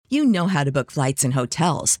You know how to book flights and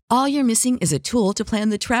hotels. All you're missing is a tool to plan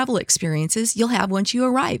the travel experiences you'll have once you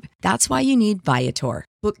arrive. That's why you need Viator.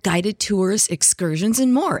 Book guided tours, excursions,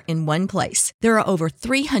 and more in one place. There are over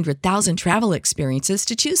 300,000 travel experiences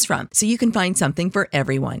to choose from, so you can find something for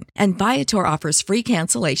everyone. And Viator offers free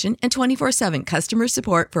cancellation and 24/7 customer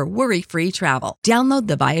support for worry-free travel. Download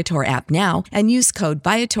the Viator app now and use code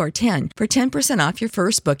Viator10 for 10% off your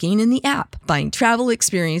first booking in the app. Find travel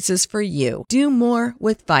experiences for you. Do more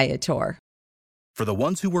with Viator. For the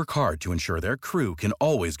ones who work hard to ensure their crew can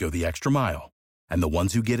always go the extra mile, and the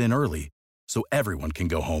ones who get in early so everyone can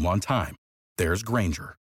go home on time, there's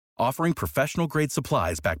Grainger, offering professional-grade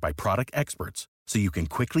supplies backed by product experts so you can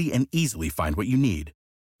quickly and easily find what you need.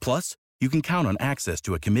 Plus, you can count on access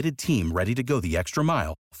to a committed team ready to go the extra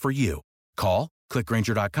mile for you. Call, click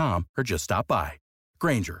Grainger.com, or just stop by.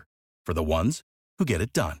 Grainger, for the ones who get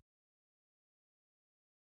it done.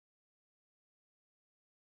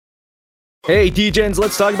 Hey, DGens,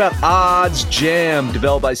 let's talk about OddsJam.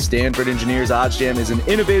 Developed by Stanford engineers, OddsJam is an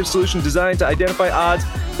innovative solution designed to identify odds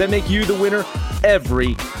that make you the winner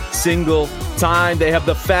every single time. They have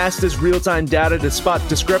the fastest real-time data to spot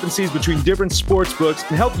discrepancies between different sports books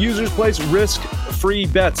and help users place risk-free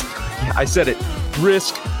bets. Yeah, I said it,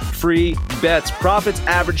 risk-free bets. Profits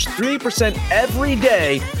average 3% every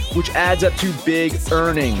day, which adds up to big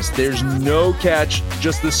earnings. There's no catch,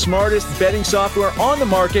 just the smartest betting software on the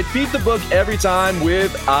market. Beat the book every time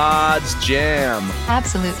with OddsJam.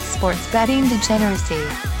 Absolute sports betting degeneracy.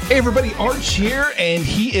 Hey everybody, Arch here, and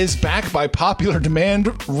he is back by popular demand.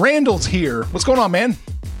 Randall's here. What's going on, man?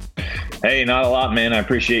 Hey, not a lot, man. I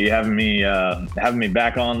appreciate you having me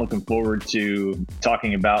back on. Looking forward to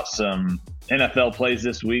talking about some NFL plays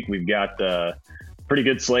this week. We've got a pretty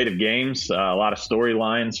good slate of games, a lot of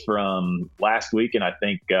storylines from last week, and I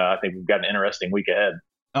think we've got an interesting week ahead.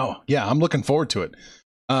 Oh yeah, I'm looking forward to it.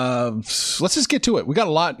 Let's just get to it. We got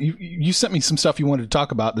a lot. You sent me some stuff you wanted to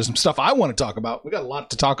talk about. There's some stuff I want to talk about. We got a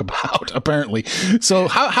lot to talk about, apparently. So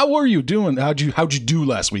how were you doing? How'd you do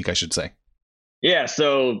last week, I should say? Yeah,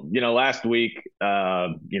 so last week,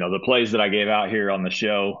 the plays that I gave out here on the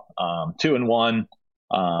show, 2-1.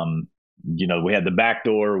 We had the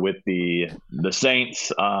backdoor with the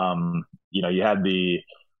Saints. You had the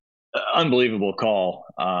unbelievable call,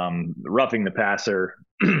 roughing the passer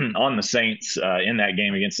on the Saints in that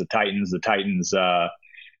game against the Titans. The Titans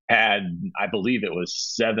had, I believe it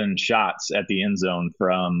was 7 shots at the end zone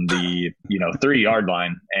from the 3-yard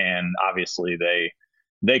line, and obviously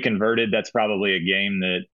they converted. That's probably a game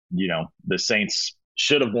that the Saints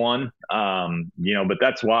should have won. But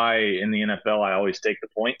that's why in the NFL I always take the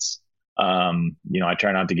points. I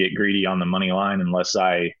try not to get greedy on the money line unless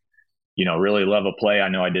I really love a play. I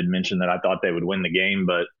know I did mention that I thought they would win the game,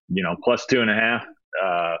 but plus 2.5.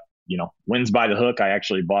 Wins by the hook. I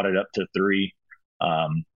actually bought it up to 3.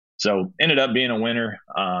 So ended up being a winner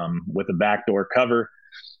with a backdoor cover.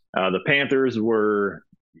 The Panthers were,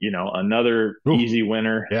 another easy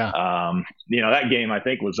winner. Yeah. That game I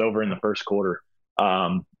think was over in the first quarter.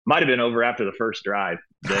 Might have been over after the first drive.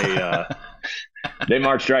 They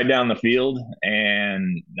marched right down the field,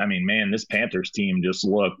 and I mean, man, this Panthers team just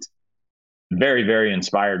looked very, very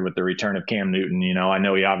inspired with the return of Cam Newton. I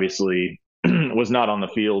know he obviously was not on the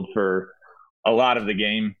field for a lot of the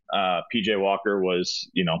game. PJ Walker was,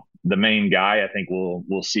 the main guy. I think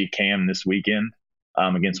we'll see Cam this weekend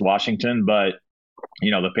against Washington, but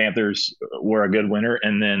the Panthers were a good winner,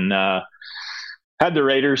 and then had the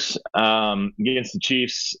Raiders against the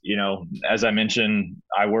Chiefs. As I mentioned,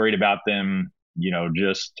 I worried about them,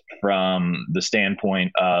 just from the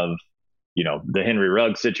standpoint of the Henry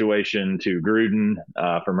Ruggs situation to Gruden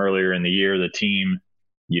from earlier in the year, the team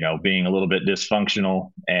being a little bit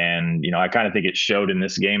dysfunctional. And, I kind of think it showed in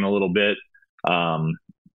this game a little bit.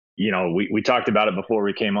 We talked about it before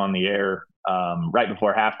we came on the air, right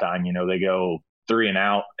before halftime. They go 3 and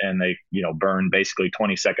out, and they, burn basically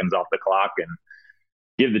 20 seconds off the clock and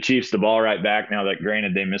give the Chiefs the ball right back. Now that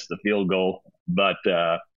granted, they missed the field goal, but,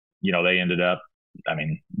 they ended up,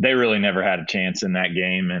 they really never had a chance in that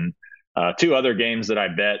game. And 2 other games that I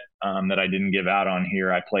bet that I didn't give out on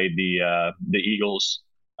here, I played the Eagles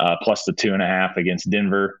plus the 2.5 against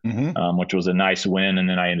Denver, which was a nice win. And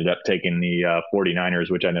then I ended up taking the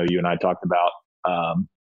 49ers, which I know you and I talked about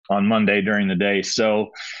on Monday during the day.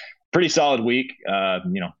 So pretty solid week,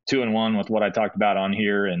 2-1 with what I talked about on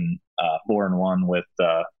here, and 4-1 with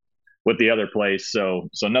the other plays. So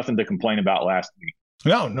nothing to complain about last week.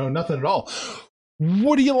 No, nothing at all.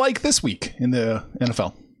 What do you like this week in the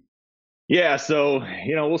NFL? Yeah, so,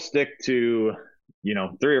 we'll stick to,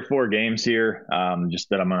 3 or 4 games here, just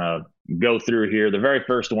that I'm going to go through here. The very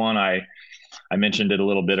first one I I mentioned it a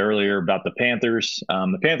little bit earlier about the Panthers.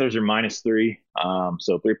 The Panthers are -3,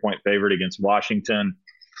 so 3-point favorite against Washington.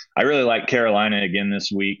 I really like Carolina again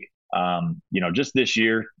this week. Just this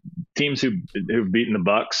year, teams who've beaten the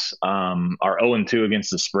Bucks are 0-2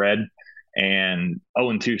 against the spread and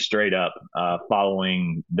 0-2 straight up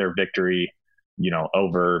following their victory,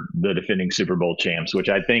 over the defending Super Bowl champs, which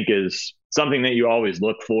I think is something that you always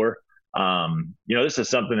look for. This is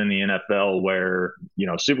something in the NFL where,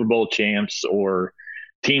 Super Bowl champs or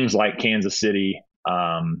teams like Kansas City,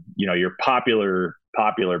 your popular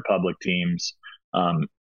public teams,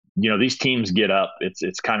 these teams get up.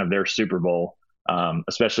 It's kind of their Super Bowl,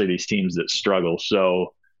 especially these teams that struggle.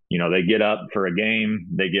 So, they get up for a game,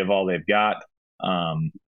 they give all they've got.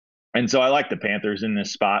 And so I like the Panthers in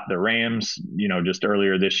this spot. The Rams, just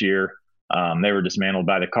earlier this year, they were dismantled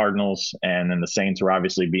by the Cardinals, and then the Saints were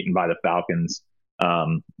obviously beaten by the Falcons.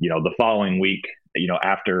 The following week,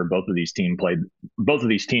 after both of these teams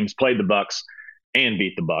played the Bucks and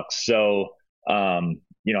beat the Bucks. So,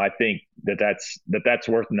 I think that's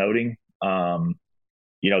worth noting.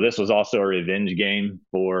 This was also a revenge game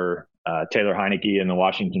for Taylor Heineke and the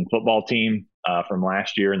Washington football team from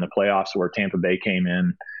last year in the playoffs, where Tampa Bay came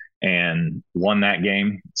in and won that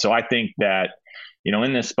game. So I think that,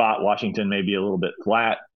 in this spot, Washington may be a little bit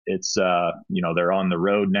flat. It's, they're on the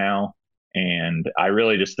road now. And I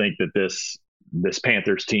really just think that this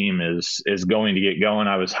Panthers team is going to get going.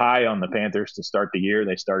 I was high on the Panthers to start the year.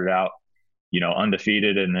 They started out,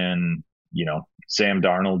 undefeated. And then, Sam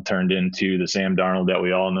Darnold turned into the Sam Darnold that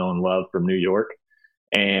we all know and love from New York.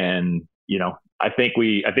 And, I think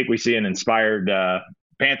we see an inspired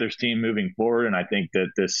Panthers team moving forward. And I think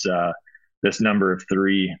that this number of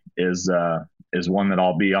 3 is one that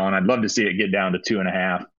I'll be on. I'd love to see it get down to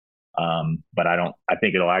 2.5. But I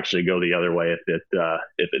think it'll actually go the other way if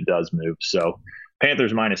it does move. So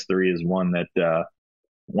Panthers -3 is one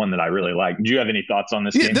that I really like. Do you have any thoughts on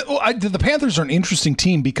this game? The Panthers are an interesting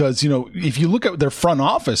team because, if you look at their front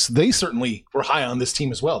office, they certainly were high on this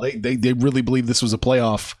team as well. They really believe this was a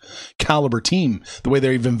playoff caliber team, the way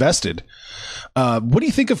they've invested. What do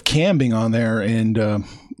you think of Cam being on there? And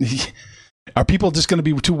are people just going to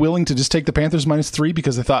be too willing to just take the Panthers -3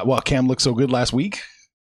 because they thought, well, Cam looked so good last week?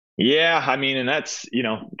 Yeah, I mean, and that's,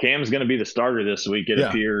 Cam's going to be the starter this week, it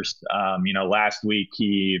appears. Last week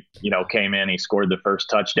he, came in, he scored the first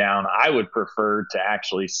touchdown. I would prefer to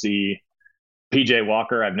actually see PJ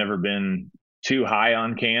Walker. I've never been too high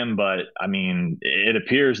on Cam, but I mean, it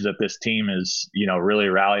appears that this team is, really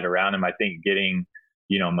rallied around him. I think getting,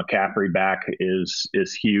 McCaffrey back is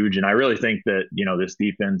huge. And I really think that, this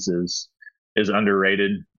defense is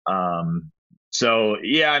underrated. So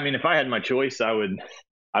yeah, I mean, if I had my choice, I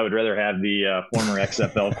would rather have the former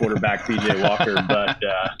XFL quarterback PJ Walker, but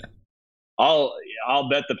I'll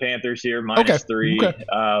bet the Panthers here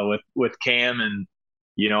 -3 with Cam, and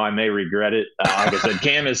I may regret it. Like I said,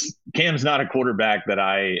 Cam's not a quarterback that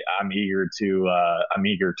I'm eager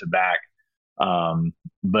to back.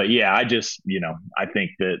 But yeah, I just I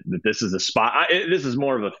think that this is a spot. This is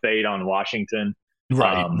more of a fade on Washington,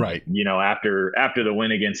 right? After the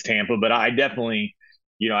win against Tampa, but I definitely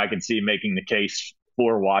I can see making the case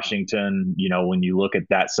for Washington, when you look at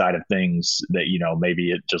that side of things, that,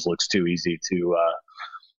 maybe it just looks too easy to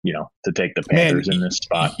take the Panthers in this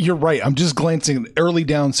spot. You're right. I'm just glancing at early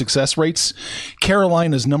down success rates.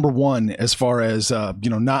 Carolina's number 1 as far as,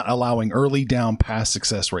 not allowing early down pass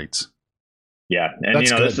success rates. Yeah. And,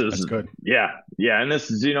 That's good. Yeah. And this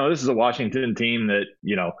is a Washington team that,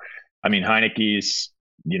 I mean, Heineke's,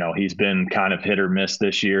 he's been kind of hit or miss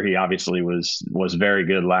this year. He obviously was very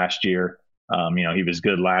good last year. He was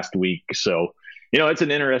good last week. So, it's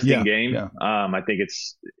an interesting game. Yeah. I think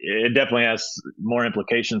it definitely has more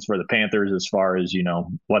implications for the Panthers as far as,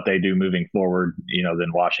 what they do moving forward,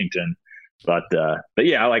 than Washington. But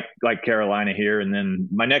yeah, I like Carolina here. And then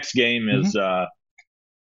my next game is,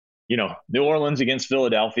 New Orleans against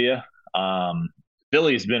Philadelphia.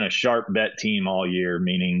 Philly's been a sharp bet team all year,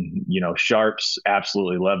 meaning, sharps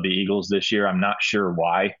absolutely love the Eagles this year. I'm not sure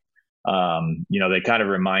why. They kind of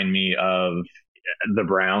remind me of the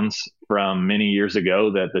Browns from many years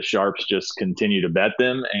ago, that the sharps just continue to bet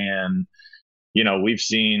them. And, we've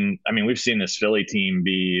seen this Philly team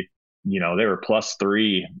be, they were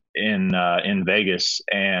 +3 in Vegas,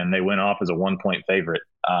 and they went off as a 1-point favorite,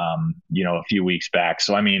 a few weeks back.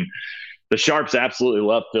 So, I mean, the sharps absolutely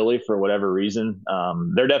love Philly for whatever reason.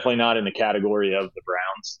 They're definitely not in the category of the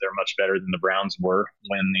Browns. They're much better than the Browns were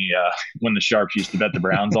when the sharps used to bet the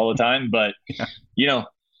Browns all the time. But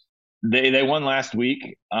they won last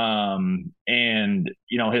week, and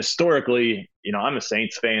historically, I'm a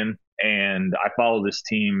Saints fan, and I follow this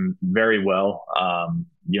team very well.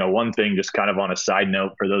 One thing, just kind of on a side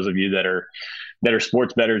note, for those of you that are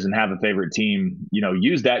sports bettors and have a favorite team,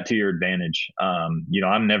 use that to your advantage.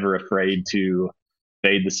 I'm never afraid to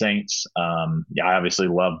fade the Saints. I obviously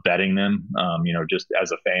love betting them, just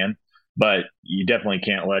as a fan, but you definitely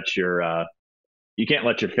can't let your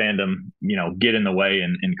fandom, get in the way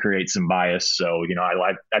and create some bias. So,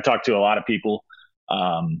 I talk to a lot of people,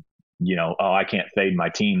 I can't fade my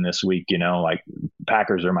team this week, like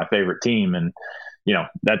Packers are my favorite team. And,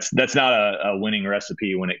 that's not a winning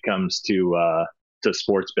recipe when it comes to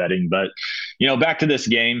sports betting. But, back to this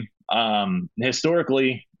game,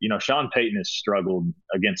 historically, Sean Payton has struggled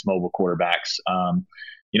against mobile quarterbacks.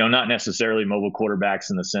 Not necessarily mobile quarterbacks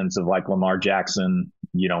in the sense of like Lamar Jackson,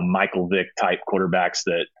 Michael Vick type quarterbacks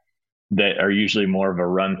that are usually more of a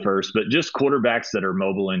run first, but just quarterbacks that are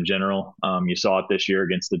mobile in general. You saw it this year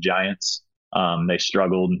against the Giants. They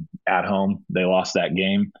struggled at home. They lost that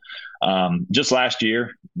game. Just last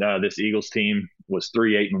year, this Eagles team was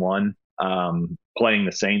 3-8-1, playing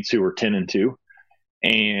the Saints, who were 10-2.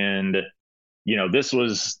 And, this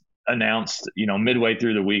was announced, midway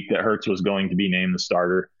through the week that Hurts was going to be named the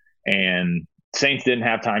starter, and Saints didn't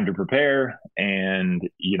have time to prepare and,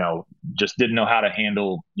 just didn't know how to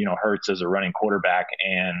handle, Hurts as a running quarterback.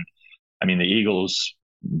 And I mean, the Eagles,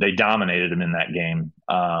 they dominated him in that game.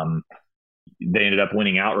 They ended up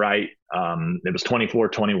winning outright. It was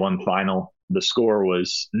 24-21 final. The score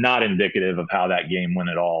was not indicative of how that game went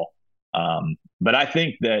at all. But I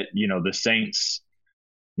think that, the Saints,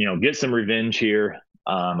 get some revenge here.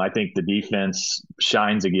 I think the defense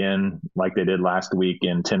shines again like they did last week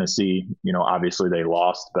in Tennessee. Obviously they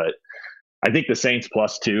lost, but I think the Saints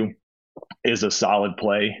 +2 is a solid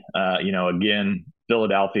play. Again,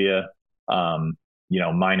 Philadelphia,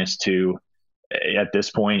 -2 at this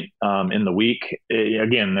point in the week.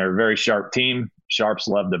 Again, they're a very sharp team. Sharps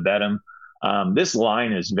love to bet them. This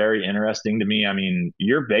line is very interesting to me. I mean,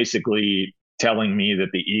 you're basically telling me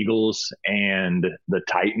that the Eagles and the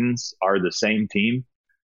Titans are the same team.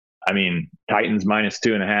 I mean, Titans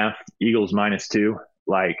 -2.5, Eagles -2.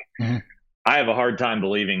 Like, I have a hard time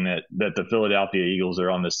believing that the Philadelphia Eagles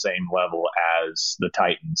are on the same level as the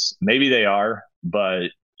Titans. Maybe they are,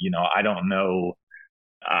 but, I don't know.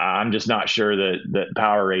 I'm just not sure that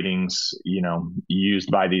power ratings,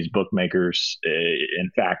 used by these bookmakers,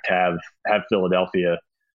 in fact, have Philadelphia,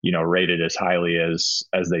 rated as highly as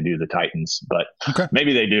they do the Titans. But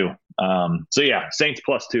maybe they do. So, yeah, Saints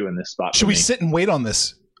 +2 in this spot. Should we sit and wait on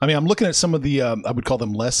this? I mean, I'm looking at some of the, I would call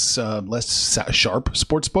them less sharp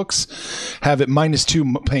sports books, have it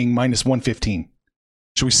 -2 paying -115.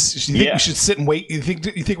 Do you think we should sit and wait? You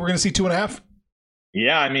think we're going to see 2.5?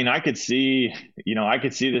 Yeah. I mean, I could see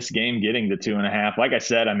this game getting to 2.5. Like I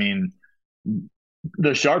said, I mean,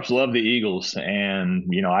 the sharps love the Eagles, and,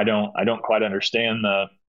 I don't quite understand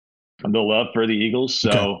the love for the Eagles.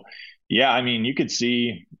 So yeah, I mean, you could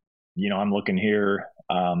see, I'm looking here,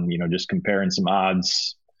 just comparing some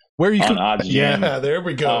odds. Where are you on odds? Yeah, there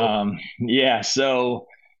we go. So,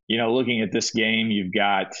 looking at this game, you've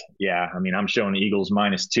got, I mean, I'm showing Eagles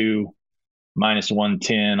 -2,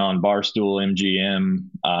 -110 on Barstool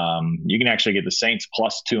MGM. You can actually get the Saints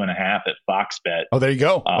 +2.5 at Fox Bet. Oh, there you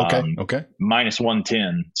go. Okay.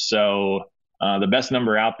 -110. So the best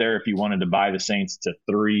number out there, if you wanted to buy the Saints to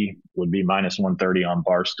 3, would be -130 on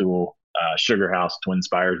Barstool, Sugar House, Twin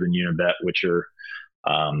Spires, and Unibet, which are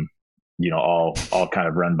all kind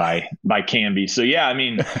of run by Canby. So yeah, I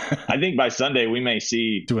mean, I think by Sunday we may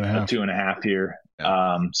see 2.5 here.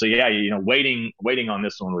 So yeah, waiting on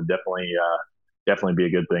this one would definitely be a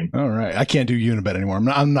good thing. All right, I can't do Unibet anymore.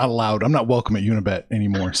 I'm not allowed. I'm not welcome at Unibet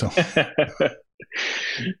anymore. So.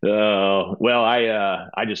 Well,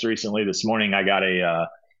 I just recently this morning I got a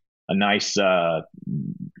nice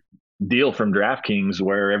deal from DraftKings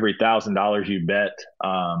where every $1,000 you bet,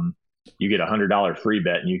 you get $100 free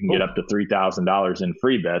bet, and you can get up to $3,000 in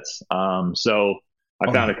free bets. So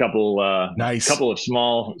I found a couple of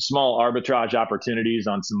small arbitrage opportunities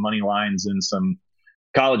on some money lines and some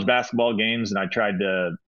college basketball games, and I tried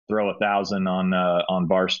to throw 1,000 on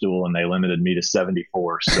Barstool, and they limited me to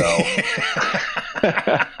 74. So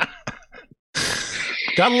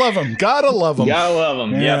gotta love them.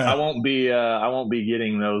 Yeah, I won't be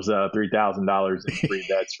getting those $3,000 in free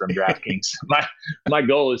bets from DraftKings. My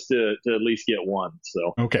goal is to at least get one.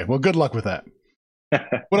 So okay, well, good luck with that.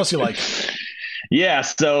 What else you like? Yeah,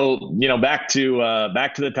 so back to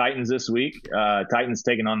the Titans this week. Titans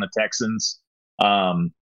taking on the Texans.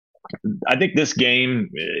 I think this game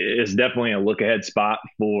is definitely a look ahead spot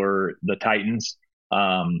for the Titans.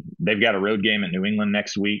 They've got a road game at New England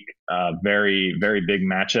next week. Very, very big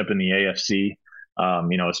matchup in the AFC.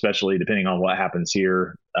 Especially depending on what happens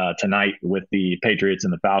here tonight with the Patriots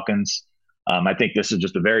and the Falcons. I think this is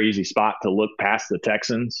just a very easy spot to look past the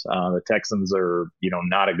Texans. The Texans are,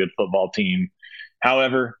 not a good football team.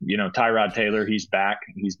 However, Tyrod Taylor, he's back.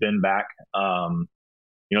 He's been back.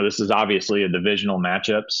 This is obviously a divisional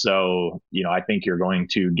matchup. So, I think you're going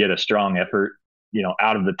to get a strong effort,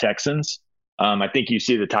 out of the Texans. I think you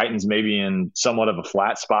see the Titans maybe in somewhat of a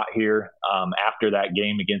flat spot here after that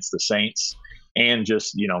game against the Saints. And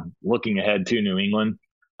just, looking ahead to New England,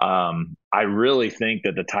 I really think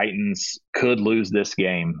that the Titans could lose this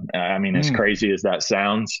game. As crazy as that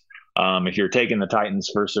sounds, if you're taking the Titans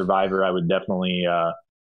for Survivor, I would definitely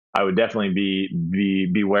be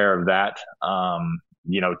beware of that.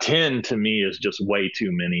 10 to me is just way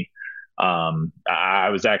too many. I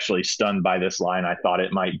was actually stunned by this line. I thought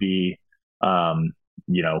it might be, Titans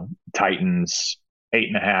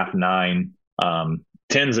 8.5, 9.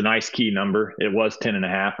 10's a nice key number. It was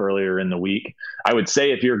 10.5 earlier in the week. I would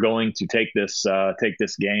say if you're going to take this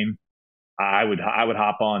game, I would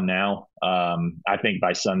hop on now. I think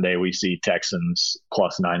by Sunday we see Texans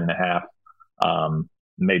plus 9.5,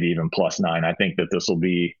 maybe even plus 9. I think that this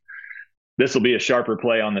will be a sharper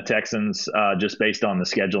play on the Texans just based on the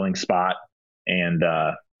scheduling spot and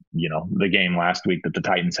the game last week that the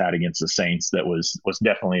Titans had against the Saints. That was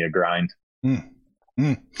definitely a grind.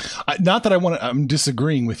 Not that I'm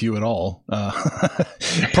disagreeing with you at all.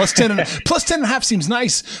 Plus 10.5 seems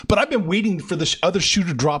nice, but I've been waiting for the other shoe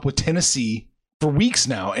to drop with Tennessee for weeks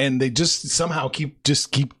now, and they just somehow keep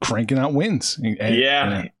cranking out wins.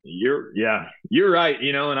 You're right.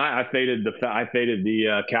 And I faded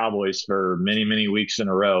the Cowboys for many, many weeks in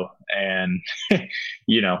a row, and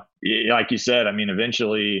like you said,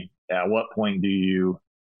 eventually, at what point do you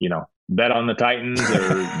bet on the Titans,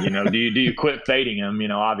 or do you quit fading them?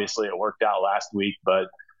 Obviously it worked out last week, but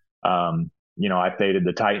I faded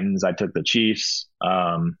the Titans. I took the Chiefs.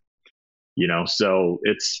 So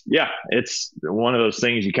it's one of those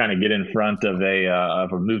things you kind of get in front of a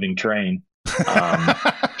moving train.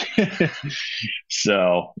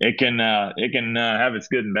 So it can have its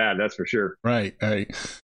good and bad, that's for sure. Right.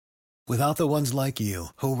 Without the ones like you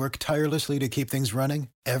who work tirelessly to keep things running,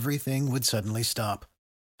 everything would suddenly stop.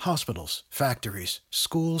 Hospitals, factories,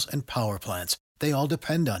 schools, and power plants, they all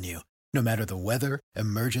depend on you. No matter the weather,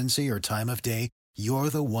 emergency, or time of day, you're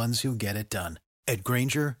the ones who get it done. At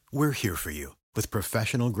Grainger, we're here for you with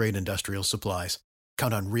professional-grade industrial supplies.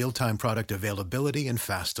 Count on real-time product availability and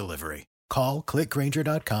fast delivery. Call, click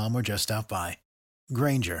Grainger.com, or just stop by.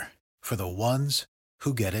 Grainger, for the ones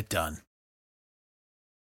who get it done.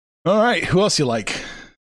 All right, who else you like?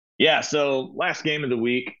 Yeah, so last game of the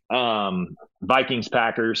week,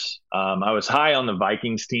 Vikings-Packers. I was high on the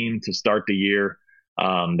Vikings team to start the year.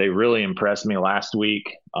 They really impressed me last week,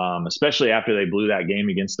 especially after they blew that game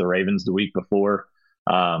against the Ravens the week before.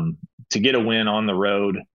 To get a win on the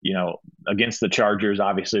road, against the Chargers.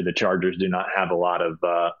 Obviously, the Chargers do not have a lot of,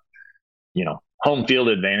 home field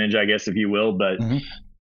advantage, I guess, if you will. But,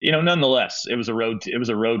 nonetheless, it was a road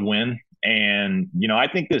win. And, I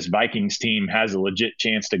think this Vikings team has a legit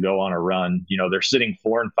chance to go on a run. They're sitting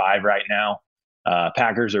 4-5 right now.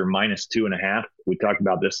 Packers are minus 2.5. We talked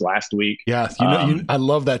about this last week. Yeah. I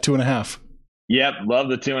love that 2.5. Yep. Love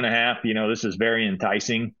the 2.5. This is very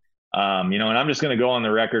enticing. And I'm just going to go on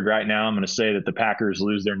the record right now. I'm going to say that the Packers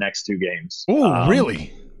lose their next 2 games. Oh,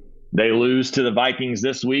 really? They lose to the Vikings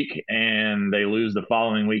this week, and they lose the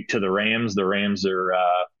following week to the Rams. The Rams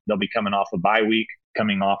they'll be coming off a bye week,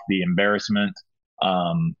 coming off the embarrassment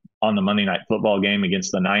on the Monday Night Football game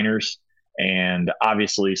against the Niners, and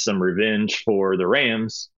obviously some revenge for the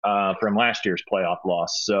Rams from last year's playoff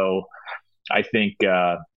loss. So I think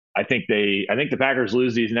the Packers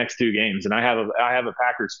lose these next 2 games, and I have a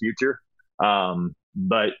Packers future.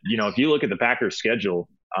 But if you look at the Packers schedule,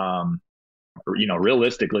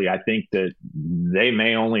 realistically, I think that they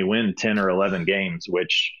may only win 10 or 11 games,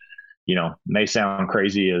 which, may sound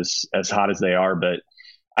crazy as hot as they are. But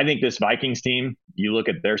I think this Vikings team, you look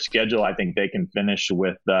at their schedule, I think they can finish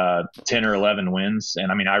with 10 or 11 wins.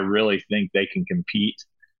 And I really think they can compete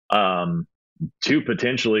to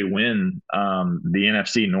potentially win the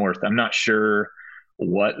NFC North. I'm not sure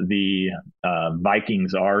what the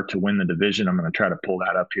Vikings are to win the division. I'm going to try to pull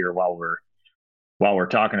that up here while we're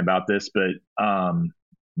talking about this. But,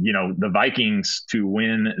 the Vikings to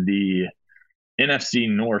win the NFC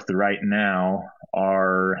North right now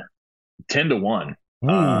are 10-1.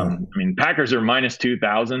 Packers are minus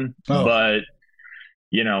 2,000, but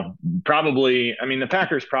probably, I mean, the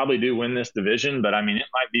Packers probably do win this division, but I mean, it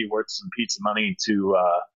might be worth some pizza money to,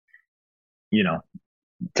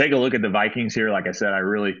 take a look at the Vikings here. Like I said, I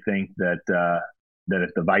really think that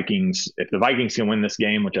if the Vikings can win this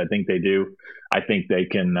game, which I think they do, I think they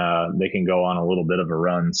can go on a little bit of a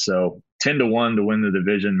run. So 10-1 to win the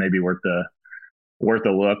division, maybe worth a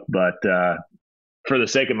look. But for the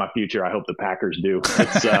sake of my future, I hope the Packers do.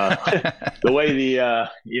 It's the way the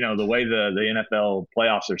NFL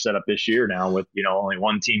playoffs are set up this year now, with only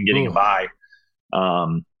one team getting a bye.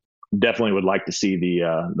 Definitely would like to see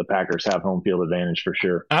the Packers have home field advantage for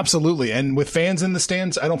sure. Absolutely, and with fans in the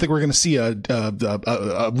stands, I don't think we're going to see a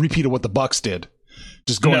repeat of what the Bucs did,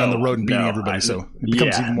 just going on the road and beating everybody. So it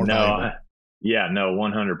becomes even more valuable.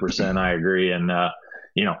 100%. I agree, and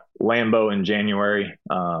Lambeau in January,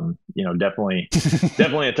 definitely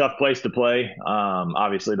a tough place to play.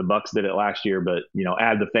 Obviously, the Bucs did it last year, but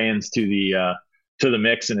add the fans to the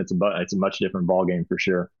mix, and it's a much different ball game for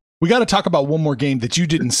sure. We got to talk about one more game that you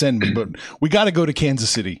didn't send me, but we got to go to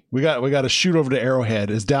Kansas City. We got to shoot over to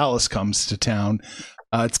Arrowhead as Dallas comes to town.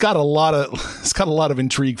 It's got a lot of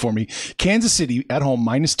intrigue for me. Kansas City at home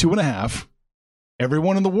 -2.5.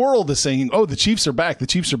 Everyone in the world is saying, "Oh, the Chiefs are back. The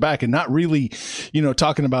Chiefs are back," and not really,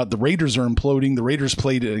 talking about the Raiders are imploding. The Raiders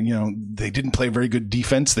played, they didn't play very good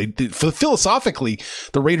defense. They did, philosophically,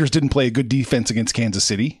 the Raiders didn't play a good defense against Kansas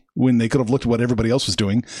City when they could have looked at what everybody else was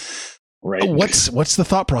doing. Right. What's the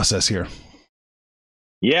thought process here?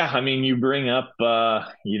 Yeah, I mean, you bring up,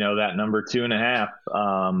 that number 2.5.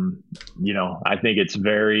 I think it's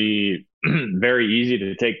very, very easy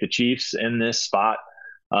to take the Chiefs in this spot.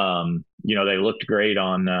 They looked great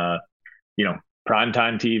on,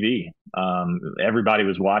 primetime TV. Everybody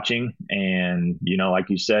was watching, and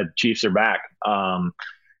like you said, Chiefs are back. I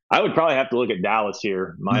would probably have to look at Dallas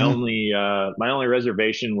here. My only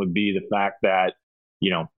reservation would be the fact that,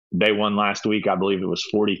 they won last week. I believe it was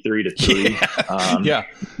 43-3.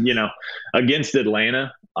 Against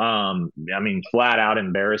Atlanta. Flat out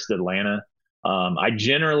embarrassed Atlanta. I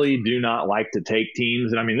generally do not like to take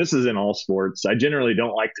teams, and I mean, this is in all sports. I generally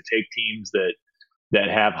don't like to take teams that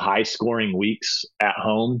have high scoring weeks at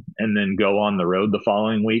home and then go on the road the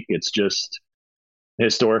following week. It's just,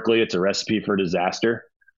 historically, it's a recipe for disaster.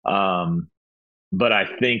 But I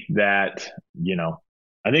think that,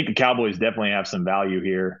 I think the Cowboys definitely have some value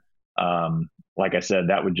here. Like I said,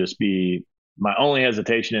 that would just be my only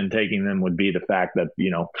hesitation in taking them, would be the fact that,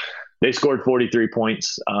 they scored 43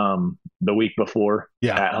 points the week before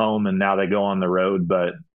at home, and now they go on the road.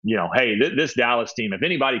 But, hey, this Dallas team, if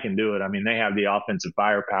anybody can do it, I mean, they have the offensive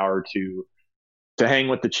firepower to hang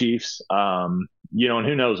with the Chiefs. And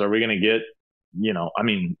who knows, are we going to get,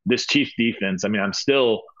 this Chiefs defense? I mean, I'm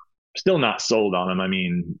still not sold on them. I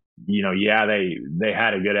mean, they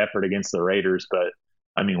had a good effort against the Raiders, but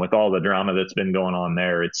I mean, with all the drama that's been going on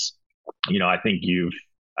there, it's, I think you've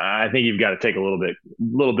got to take a little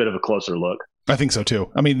bit of a closer look. I think so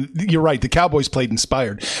too. I mean, you're right. The Cowboys played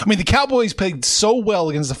inspired. I mean, the Cowboys played so well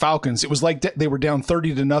against the Falcons. It was like they were down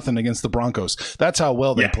 30-0 against the Broncos. That's how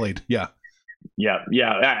well they played. Yeah.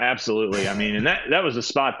 Absolutely. I mean, and that was a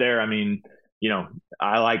spot there. I mean,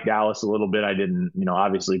 I like Dallas a little bit. I didn't,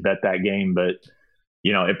 obviously bet that game, but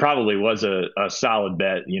it probably was a solid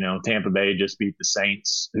bet. Tampa Bay just beat the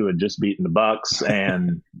Saints, who had just beaten the Bucs,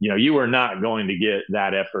 and you were not going to get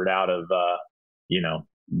that effort out of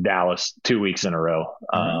Dallas 2 weeks in a row.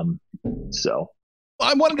 So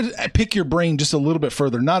I wanted to pick your brain just a little bit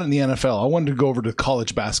further, not in the NFL. I wanted to go over to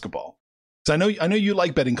college basketball. So I know you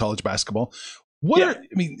like betting college basketball. What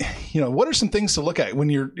are some things to look at when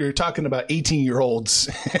you're talking about 18-year-olds,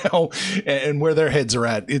 and where their heads are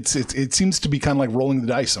at? It seems to be kind of like rolling the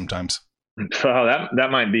dice sometimes. Oh, that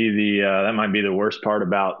might be the worst part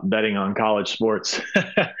about betting on college sports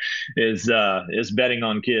is betting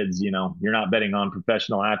on kids. You're not betting on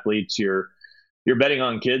professional athletes. You're betting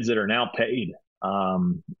on kids that are now paid,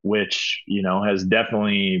 which has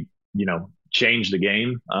definitely changed the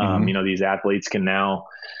game. These athletes can now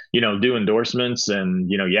do endorsements, and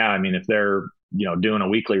if they're doing a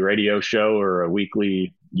weekly radio show or a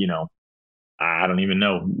weekly I don't even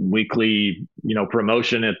know, weekly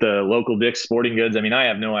promotion at the local Dick's Sporting Goods. I mean, I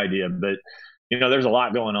have no idea, but there's a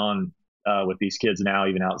lot going on with these kids now,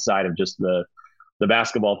 even outside of just the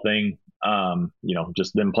basketball thing.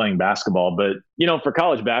 Just them playing basketball. But for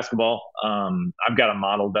college basketball, I've got a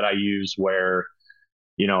model that I use where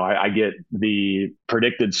I get the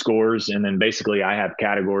predicted scores, and then basically I have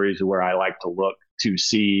categories where I like to look to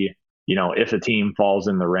see, if a team falls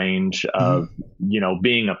in the range of,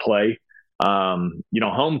 being a play.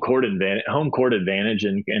 Home court advantage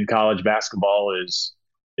in college basketball is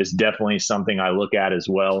is definitely something I look at as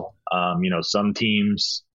well. Some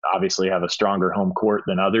teams obviously have a stronger home court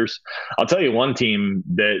than others. I'll tell you one team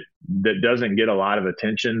that doesn't get a lot of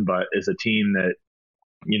attention, but is a team that,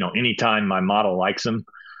 anytime my model likes them,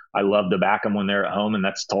 I love to back them when they're at home, and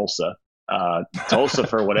that's Tulsa. Tulsa,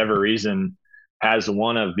 for whatever reason, has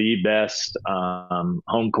one of the best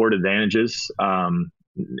home court advantages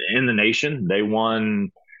in the nation. They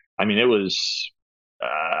won, it was,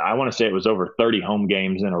 I want to say it was over 30 home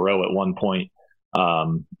games in a row at one point.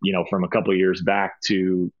 From a couple of years back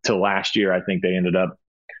to last year, I think they ended up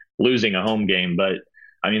losing a home game, but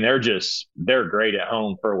they're great at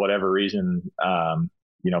home for whatever reason,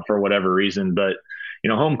 but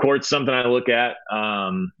home court's something I look at.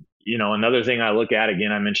 Another thing I look at,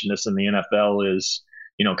 again, I mentioned this in the NFL, is,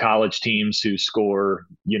 college teams who score,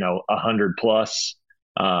 100 plus.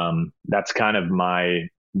 That's kind of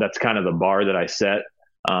the bar that I set.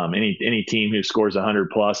 Any team who scores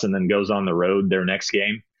 100 plus and then goes on the road their next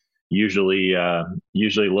game, usually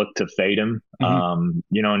look to fade them.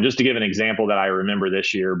 Mm-hmm. And just to give an example that I remember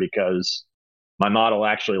this year, because my model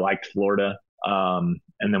actually liked Florida. And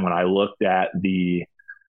then when I looked at the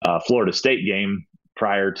Florida State game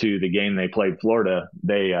prior to the game they played Florida,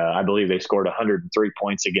 I believe they scored 103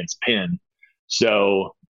 points against Penn.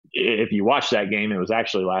 So if you watch that game, it was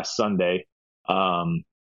actually last Sunday.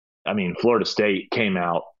 Florida State came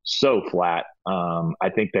out so flat. I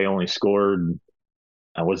think they only scored,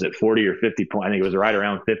 was it 40 or 50 points? I think it was right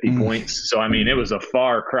around 50 points. So, it was a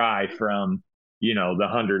far cry from, the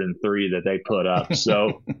 103 that they put up.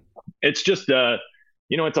 So it's just,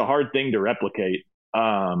 it's a hard thing to replicate.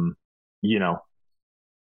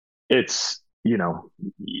 It's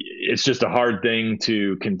just a hard thing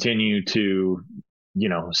to continue to,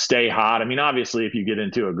 stay hot. Obviously if you get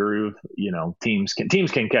into a groove, teams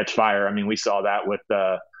can catch fire. We saw that with,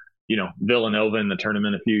 Villanova in the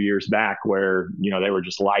tournament a few years back where, they were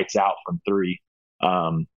just lights out from three.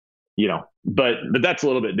 But that's a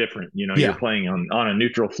little bit different. You're playing on a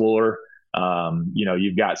neutral floor.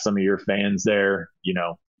 You've got some of your fans there.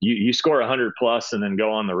 You score 100 plus and then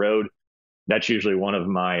go on the road. That's usually one of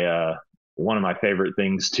my favorite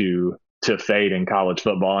things to fade in college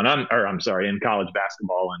football, and in college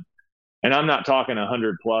basketball, and I'm not talking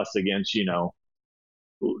 100 plus against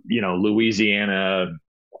Louisiana.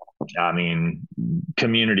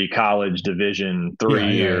 Community college Division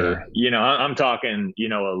III, I'm talking, a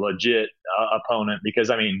legit opponent,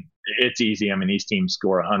 because it's easy. These teams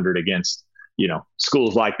score 100 against,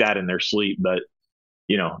 schools like that in their sleep, but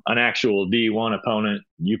an actual D1 opponent,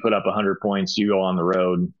 you put up 100 points, you go on the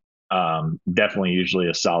road. Definitely usually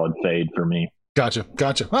a solid fade for me. Gotcha.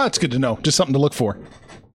 Well, that's good to know. Just something to look for.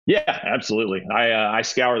 Yeah, absolutely. I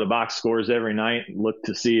scour the box scores every night, look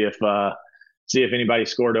to see if anybody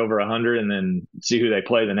scored over 100, and then see who they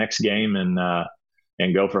play the next game, and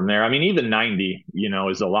go from there. Even 90,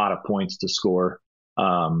 is a lot of points to score,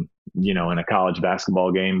 in a college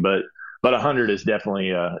basketball game, but 100 is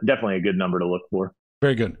definitely a good number to look for.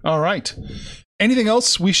 Very good. All right. Anything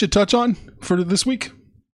else we should touch on for this week?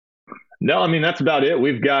 No, that's about it.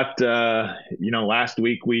 We've got, last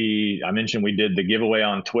week I mentioned we did the giveaway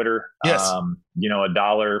on Twitter. Yes.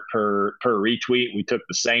 $1 per retweet. We took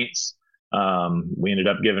the Saints. We ended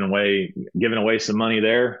up giving away some money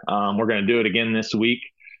there. We're going to do it again this week.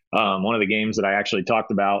 One of the games that I actually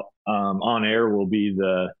talked about on air will be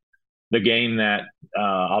the game that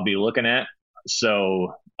I'll be looking at.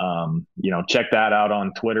 So, check that out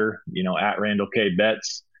on Twitter, at Randall K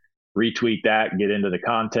Bets. Retweet that, get into the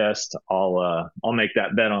contest. I'll make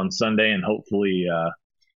that bet on Sunday, and hopefully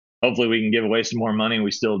we can give away some more money. We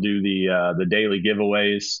still do the daily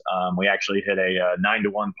giveaways. We actually hit a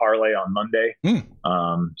 9-to-1 parlay on Monday.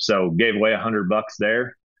 So gave away $100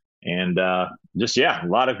 there, and a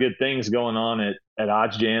lot of good things going on at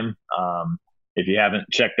OddsJam. If you haven't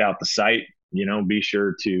checked out the site, be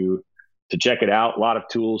sure to check it out. A lot of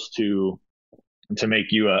tools to make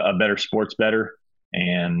you a better sports bettor,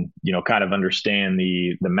 and kind of understand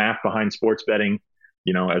the math behind sports betting,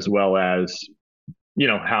 as well as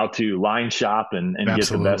how to line shop and get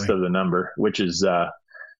the best of the number, which is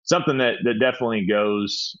something that definitely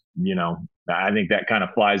goes, I think that kind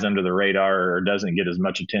of flies under the radar, or doesn't get as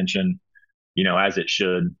much attention, as it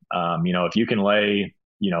should. If you can lay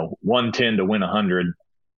 110 to win 100,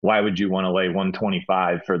 why would you want to lay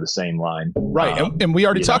 125 for the same line? Right. And we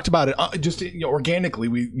already talked about it. Just organically,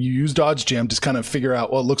 you used OddsJam to kind of figure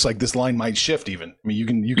out, well, it looks like this line might shift even. You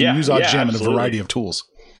can use OddsJam in a variety of tools.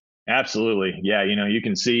 Absolutely. Yeah. You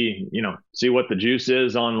can see what the juice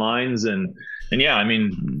is on lines, and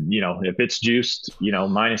if it's juiced,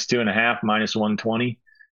 -2.5, -120,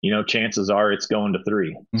 chances are it's going to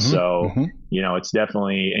 3. Mm-hmm, so, it's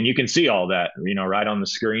definitely, and you can see all that, right on the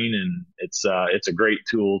screen, and it's a great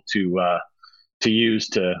tool to use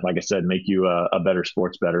to, like I said, make you a better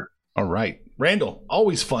sports bettor. All right. Randall,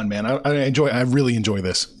 always fun, man. I really enjoy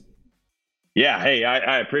this. Yeah. Hey,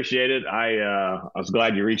 I appreciate it. I was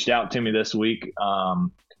glad you reached out to me this week.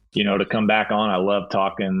 To come back on. I love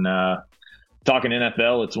talking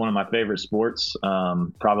NFL. It's one of my favorite sports,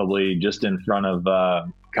 probably just in front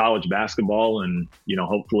of college basketball. And,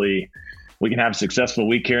 hopefully we can have a successful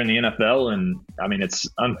week here in the NFL. And I mean,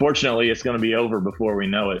 unfortunately it's going to be over before we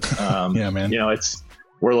know it. Yeah, man.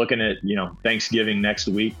 We're looking at, Thanksgiving next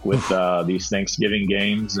week with these Thanksgiving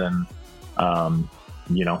games. And,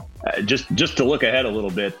 just to look ahead a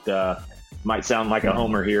little bit, might sound like a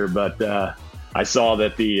homer here, but I saw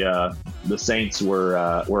that the Saints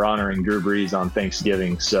were honoring Drew Brees on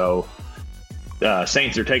Thanksgiving. So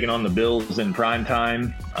Saints are taking on the Bills in prime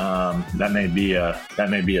time. That may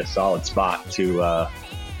be a solid spot to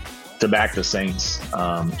back the Saints.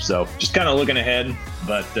 So just kind of looking ahead,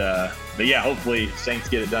 but yeah, hopefully Saints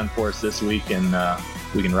get it done for us this week, and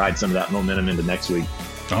we can ride some of that momentum into next week.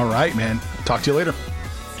 All right, man. Talk to you later.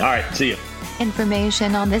 All right. See you.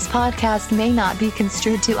 Information on this podcast may not be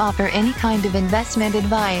construed to offer any kind of investment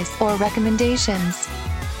advice or recommendations.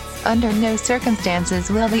 Under no circumstances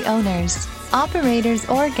will the owners, operators,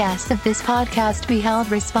 or guests of this podcast be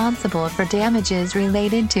held responsible for damages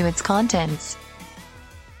related to its contents.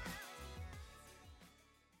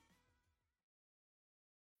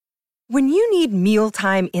 When you need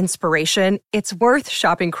mealtime inspiration, it's worth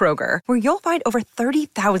shopping Kroger, where you'll find over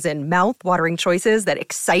 30,000 mouth-watering choices that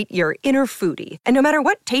excite your inner foodie. And no matter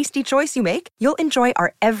what tasty choice you make, you'll enjoy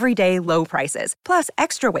our everyday low prices, plus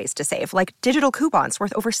extra ways to save, like digital coupons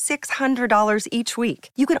worth over $600 each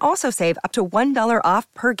week. You can also save up to $1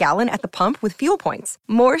 off per gallon at the pump with fuel points.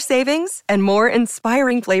 More savings and more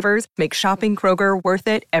inspiring flavors make shopping Kroger worth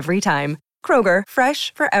it every time. Kroger,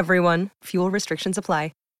 fresh for everyone. Fuel restrictions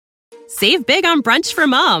apply. Save big on brunch for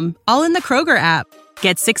mom, all in the Kroger app.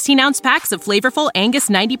 Get 16-ounce packs of flavorful Angus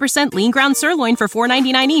 90% lean ground sirloin for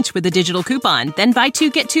 $4.99 each with a digital coupon. Then buy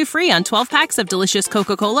 2, get 2 free on 12 packs of delicious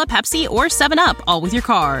Coca-Cola, Pepsi, or 7-Up, all with your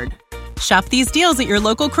card. Shop these deals at your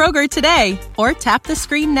local Kroger today, or tap the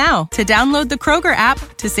screen now to download the Kroger app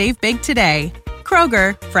to save big today.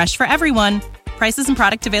 Kroger, fresh for everyone. Prices and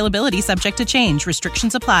product availability subject to change.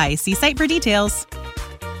 Restrictions apply. See site for details.